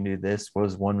thought you knew this? What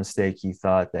was one mistake you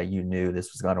thought that you knew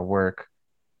this was going to work,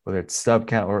 whether it's sub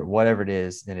count or whatever it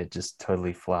is, and it just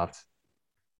totally flopped?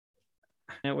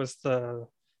 It was the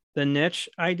niche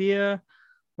idea,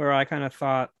 where I kind of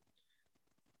thought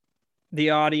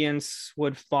the audience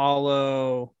would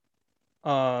follow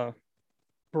a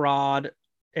broad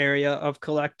area of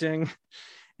collecting,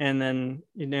 and then,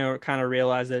 you know, kind of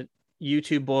realized that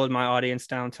YouTube boiled my audience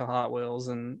down to Hot Wheels.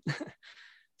 And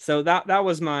so that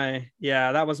was my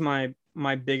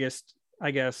biggest,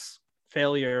 I guess,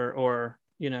 failure, or,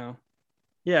 you know,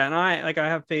 Yeah, and I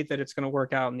have faith that it's going to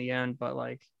work out in the end, but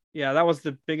like, yeah, that was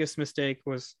the biggest mistake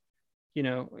was,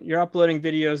 you're uploading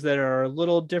videos that are a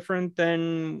little different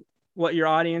than what your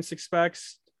audience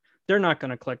expects. They're not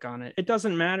going to click on it. It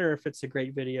doesn't matter if it's a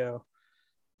great video.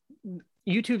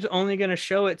 YouTube's only going to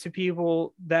show it to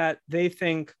people that they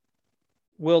think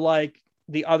will like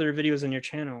the other videos on your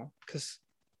channel, because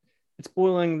it's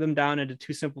boiling them down into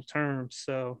two simple terms.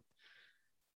 So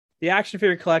the action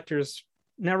figure collectors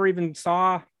never even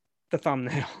saw the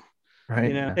thumbnail.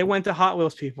 Right. They went to Hot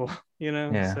Wheels people,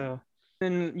 Yeah. So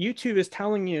and YouTube is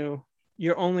telling you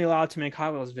you're only allowed to make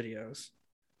Hot Wheels videos.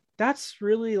 That's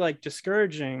really like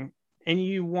discouraging. And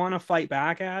you want to fight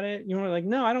back at it. You're like,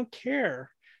 no, I don't care.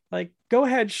 Like, go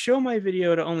ahead, show my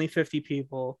video to only 50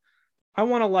 people. I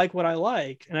want to like what I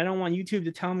like, and I don't want YouTube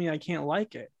to tell me I can't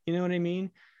like it. You know what I mean?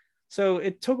 So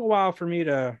it took a while for me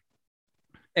to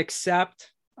accept,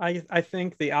 I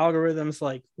think, the algorithm's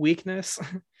like weakness.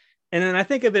 And then I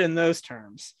think of it in those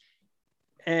terms.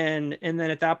 And then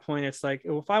at that point, it's like,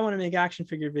 well, if I want to make action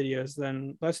figure videos,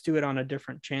 then let's do it on a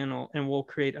different channel, and we'll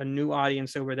create a new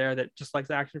audience over there that just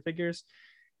likes action figures.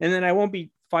 And then I won't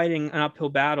be fighting an uphill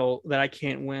battle that I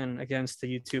can't win against the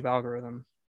YouTube algorithm.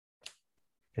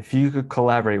 If you could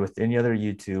collaborate with any other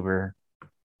YouTuber,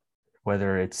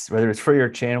 whether it's for your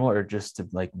channel or just to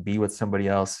like be with somebody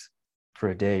else for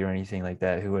a day or anything like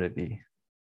that, who would it be?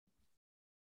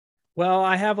 Well,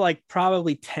 I have like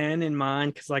probably 10 in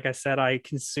mind because, like I said, I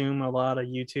consume a lot of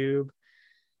YouTube.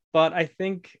 But I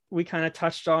think we kind of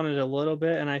touched on it a little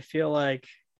bit, and I feel like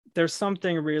there's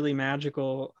something really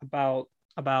magical about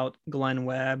Glenn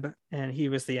Webb, and he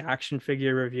was the action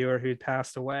figure reviewer who'd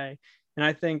passed away. And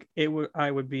I think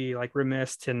I would be like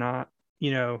remiss to not,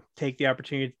 take the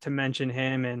opportunity to mention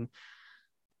him. And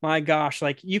my gosh,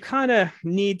 like, you kind of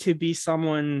need to be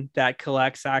someone that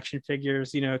collects action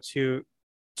figures,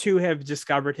 to have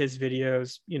discovered his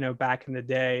videos, back in the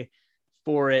day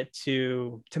for it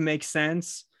to make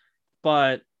sense.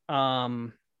 But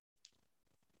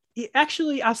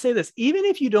actually, I'll say this, even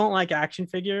if you don't like action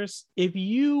figures, if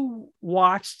you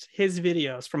watched his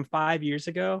videos from 5 years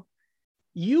ago,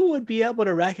 you would be able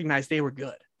to recognize they were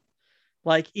good.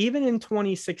 Like, even in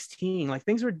 2016, like,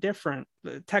 things were different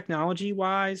technology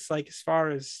wise, like as far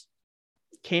as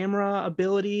camera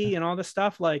ability and all this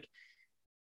stuff, like,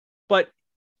 but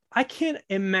I can't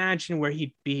imagine where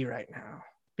he'd be right now,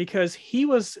 because he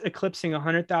was eclipsing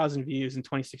 100,000 views in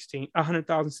 2016,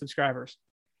 100,000 subscribers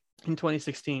in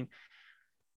 2016.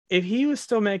 If he was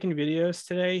still making videos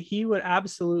today, he would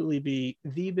absolutely be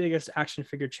the biggest action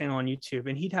figure channel on YouTube,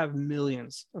 and he'd have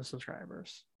millions of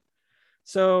subscribers.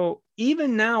 So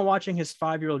even now, watching his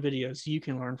 5-year-old videos, you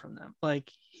can learn from them. Like,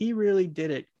 he really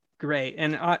did it great.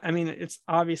 And I mean, it's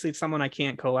obviously someone I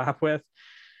can't collab with,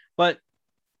 but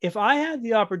if I had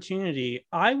the opportunity,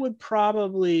 I would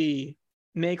probably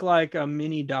make like a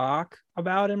mini doc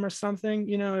about him or something,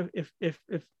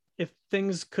 if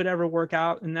things could ever work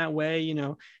out in that way,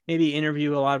 maybe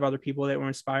interview a lot of other people that were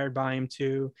inspired by him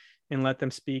too, and let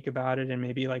them speak about it, and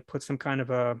maybe like put some kind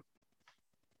of a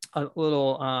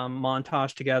little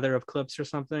montage together of clips or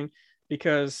something.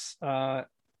 Because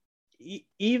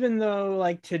even though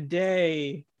like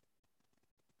today,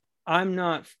 I'm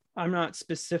not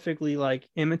specifically like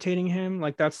imitating him,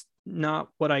 like that's not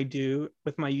what I do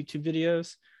with my YouTube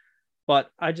videos, but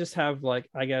I just have like,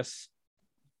 I guess,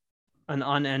 an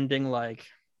unending like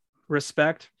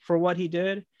respect for what he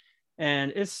did.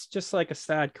 And it's just like a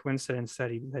sad coincidence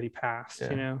that he passed.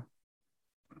 Yeah.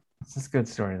 It's a good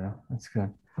story though. That's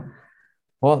good.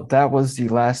 Well, that was the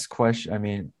last question. I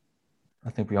mean,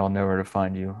 I think we all know where to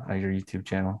find you at your YouTube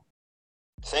channel.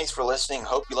 Thanks for listening.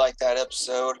 Hope you liked that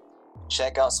episode.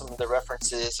 Check out some of the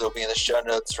references. It'll be in the show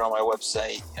notes or on my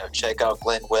website. Check out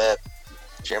Glenn Webb.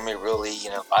 Jereme really,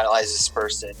 idolizes this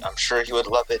person. I'm sure he would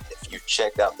love it if you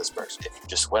checked out this person. If you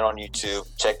just went on YouTube,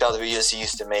 checked out the videos he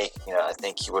used to make, I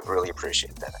think he would really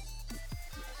appreciate that.